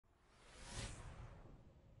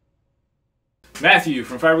Matthew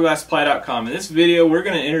from Fiberglasssupply.com. In this video, we're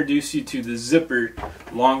going to introduce you to the Zipper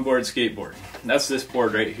Longboard Skateboard. That's this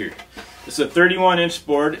board right here. It's a 31-inch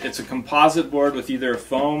board. It's a composite board with either a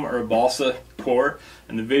foam or a balsa core.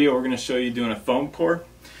 In the video, we're going to show you doing a foam core.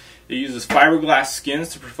 It uses fiberglass skins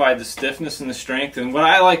to provide the stiffness and the strength. And what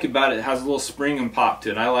I like about it, it has a little spring and pop to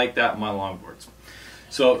it. I like that in my longboards.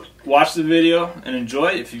 So watch the video and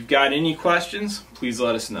enjoy. If you've got any questions, please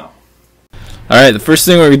let us know. Alright, the first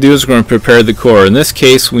thing we're going to do is we're going to prepare the core. In this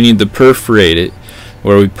case, we need to perforate it,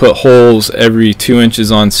 where we put holes every 2 inches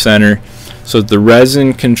on center so that the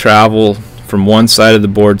resin can travel from one side of the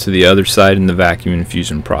board to the other side in the vacuum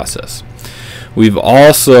infusion process. We've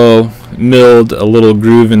also milled a little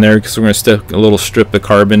groove in there because we're going to stick a little strip of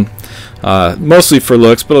carbon, mostly for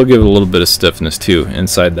looks, but it'll give it a little bit of stiffness too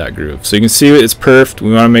inside that groove. So you can see it's perfed.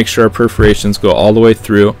 We want to make sure our perforations go all the way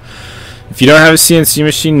through. If you don't have a CNC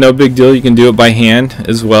machine, no big deal. You can do it by hand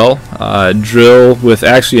as well. Drill with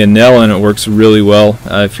actually a nail in it works really well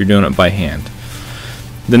if you're doing it by hand.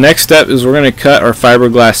 The next step is we're going to cut our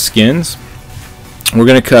fiberglass skins. We're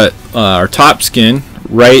going to cut our top skin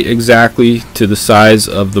right exactly to the size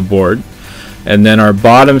of the board. And then our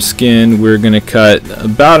bottom skin we're going to cut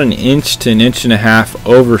about 1 inch to 1.5 inches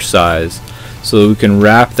oversized so that we can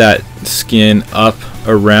wrap that skin up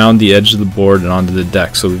around the edge of the board and onto the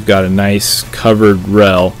deck, so we've got a nice covered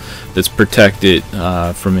rail that's protected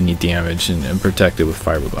from any damage and protected with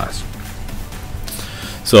fiberglass.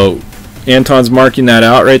 So Anton's marking that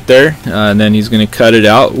out right there, and then he's going to cut it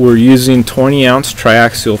out. We're using 20-ounce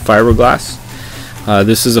triaxial fiberglass.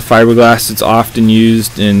 This is a fiberglass that's often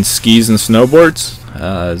used in skis and snowboards,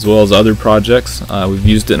 as well as other projects. We've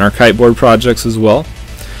used it in our kiteboard projects as well.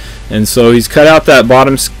 And so he's cut out that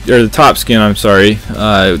the top skin, I'm sorry,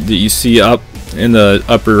 that you see up in the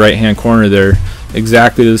upper right hand corner there,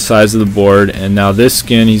 exactly the size of the board. And now this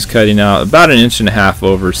skin he's cutting out about 1.5 inches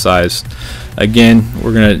oversized. Again,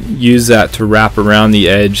 we're going to use that to wrap around the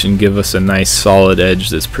edge and give us a nice solid edge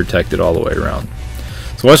that's protected all the way around.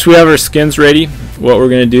 So once we have our skins ready, what we're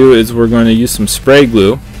going to do is we're going to use some spray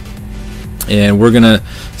glue, and we're going to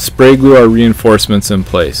spray glue our reinforcements in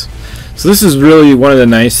place. So this is really one of the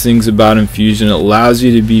nice things about infusion. It allows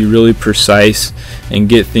you to be really precise and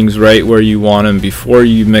get things right where you want them before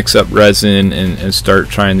you mix up resin and start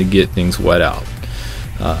trying to get things wet out.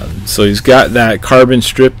 So he's got that carbon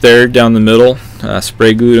strip there down the middle,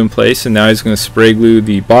 spray glued in place, and now he's going to spray glue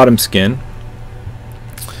the bottom skin.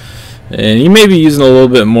 And you may be using a little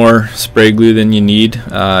bit more spray glue than you need.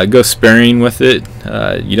 Go sparing with it.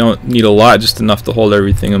 You don't need a lot, just enough to hold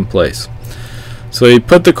everything in place. So he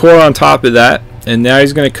put the core on top of that, and now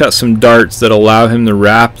he's going to cut some darts that allow him to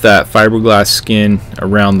wrap that fiberglass skin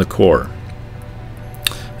around the core.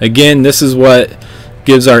 Again, this is what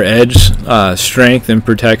gives our edge strength and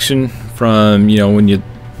protection from, when your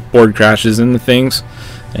board crashes into things,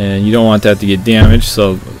 and you don't want that to get damaged.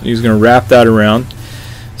 So he's going to wrap that around.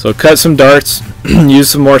 So cut some darts, use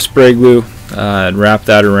some more spray glue, and wrap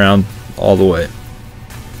that around all the way.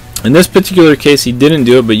 In this particular case, he didn't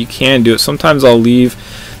do it, but you can do it. Sometimes I'll leave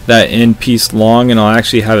that end piece long, and I'll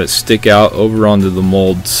actually have it stick out over onto the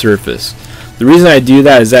mold surface. The reason I do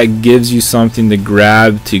that is that gives you something to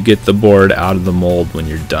grab to get the board out of the mold when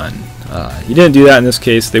you're done. He didn't do that in this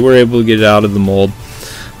case. They were able to get it out of the mold,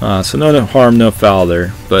 so no harm, no foul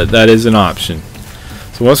there, but that is an option.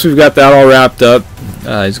 So once we've got that all wrapped up,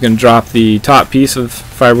 he's going to drop the top piece of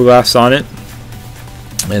fiberglass on it,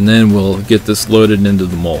 and then we'll get this loaded into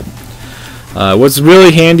the mold. What's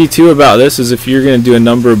really handy too about this is if you're going to do a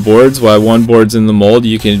number of boards while one board's in the mold,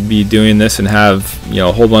 you can be doing this and have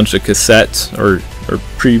a whole bunch of cassettes or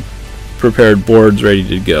pre-prepared boards ready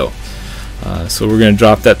to go. So we're going to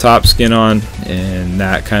drop that top skin on, and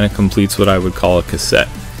that kind of completes what I would call a cassette.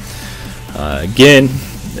 Again,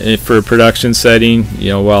 for a production setting,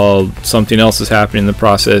 while something else is happening in the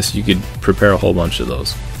process, you could prepare a whole bunch of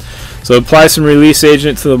those. So apply some release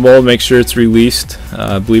agent to the mold, make sure it's released.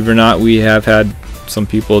 Believe it or not, we have had some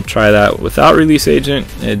people try that without release agent.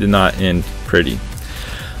 It did not end pretty.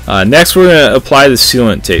 Next, we're going to apply the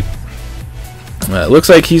sealant tape. It looks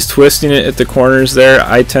like he's twisting it at the corners there.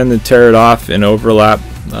 I tend to tear it off and overlap.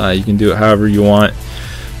 You can do it however you want.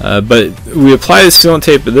 But we apply the sealant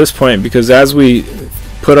tape at this point because as we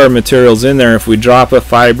put our materials in there, if we drop a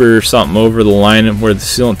fiber or something over the line where the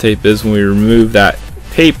sealant tape is, when we remove that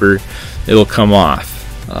paper, it'll come off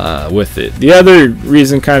with it. The other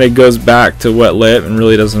reason kind of goes back to wet layup and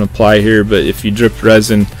really doesn't apply here, but if you dripped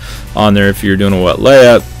resin on there, if you're doing a wet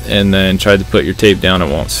layup and then tried to put your tape down, it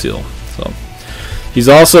won't seal. So He's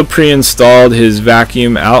also pre-installed his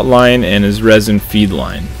vacuum outline and his resin feed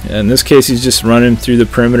line. In this case, he's just running through the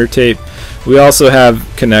perimeter tape. We also have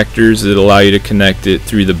connectors that allow you to connect it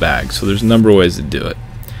through the bag, so there's a number of ways to do it.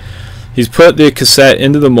 He's put the cassette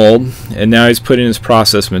into the mold, and now he's putting his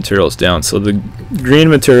process materials down. So the green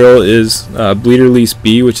material is Bleeder Release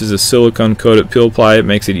B, which is a silicone coated peel ply. It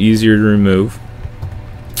makes it easier to remove.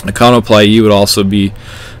 A Econoply E would also be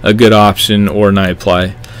a good option, or Night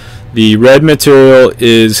Ply. The red material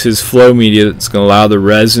is his flow media that's going to allow the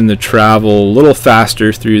resin to travel a little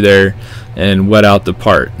faster through there and wet out the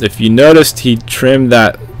part. If you noticed, he trimmed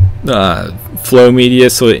that flow media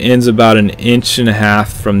so it ends about 1.5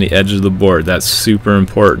 inches from the edge of the board. That's super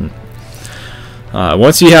important.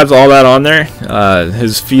 Once he has all that on there,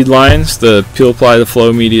 his feed lines, the peel ply, the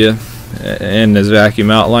flow media, and his vacuum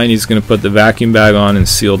outline, he's going to put the vacuum bag on and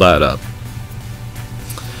seal that up.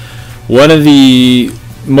 One of the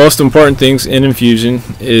most important things in infusion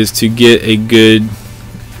is to get a good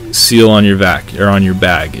seal on your vac or on your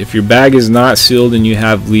bag. If your bag is not sealed and you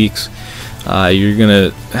have leaks, you're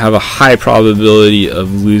going to have a high probability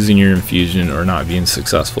of losing your infusion or not being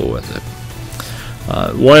successful with it.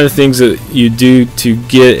 One of the things that you do to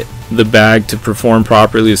get the bag to perform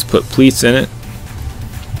properly is put pleats in it.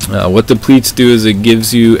 What the pleats do is it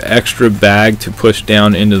gives you extra bag to push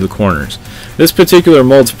down into the corners. This particular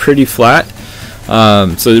mold's pretty flat,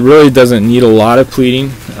 so it really doesn't need a lot of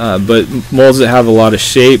pleating, but molds that have a lot of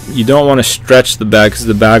shape, you don't want to stretch the bag because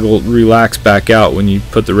the bag will relax back out when you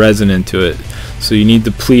put the resin into it. So you need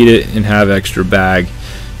to pleat it and have extra bag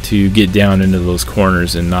to get down into those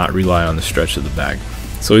corners and not rely on the stretch of the bag.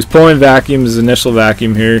 So he's pulling vacuum, his initial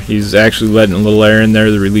vacuum here. He's actually letting a little air in there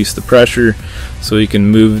to release the pressure so he can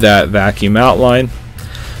move that vacuum outline.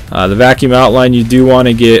 The vacuum outline you do want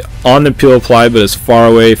to get on the peel ply, but as far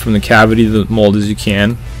away from the cavity of the mold as you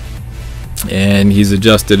can. And he's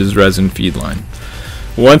adjusted his resin feed line.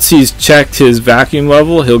 Once he's checked his vacuum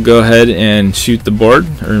level, he'll go ahead and shoot the board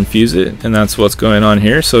or infuse it, and that's what's going on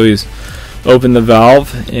here. So he's opened the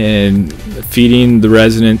valve and feeding the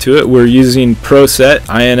resin into it. We're using ProSet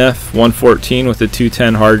INF 114 with a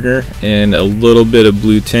 210 hardener and a little bit of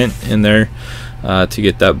blue tint in there to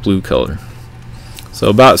get that blue color. So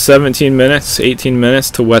about 17 minutes, 18 minutes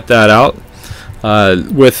to wet that out.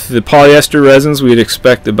 With the polyester resins, we'd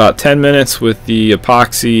expect about 10 minutes. With the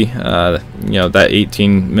epoxy, you know, that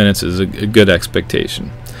 18 minutes is a good expectation.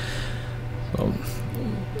 So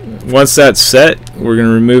once that's set, we're going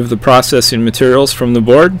to remove the processing materials from the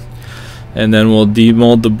board, and then we'll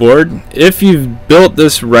demold the board. If you've built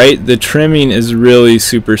this right, the trimming is really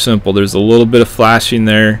super simple. There's a little bit of flashing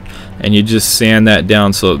there, and you just sand that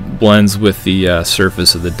down so it blends with the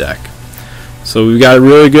surface of the deck. So we've got a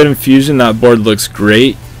really good infusion. That board looks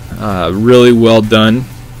great, really well done,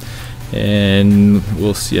 and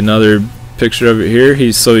we'll see another picture of it here.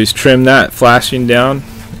 He's trimmed that flashing down,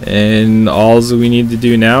 and all that we need to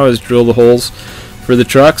do now is drill the holes for the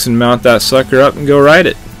trucks and mount that sucker up and go ride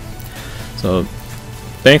it. So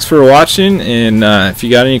thanks for watching, and if you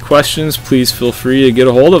got any questions, please feel free to get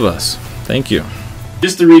a hold of us. Thank you.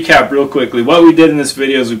 Just to recap real quickly, what we did in this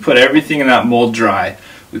video is we put everything in that mold dry.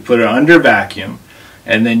 We put it under vacuum,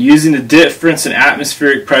 and then using the difference in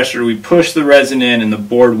atmospheric pressure, we pushed the resin in and the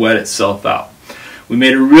board wet itself out. We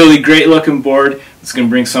made a really great looking board. It's going to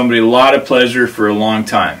bring somebody a lot of pleasure for a long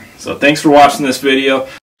time. So thanks for watching this video.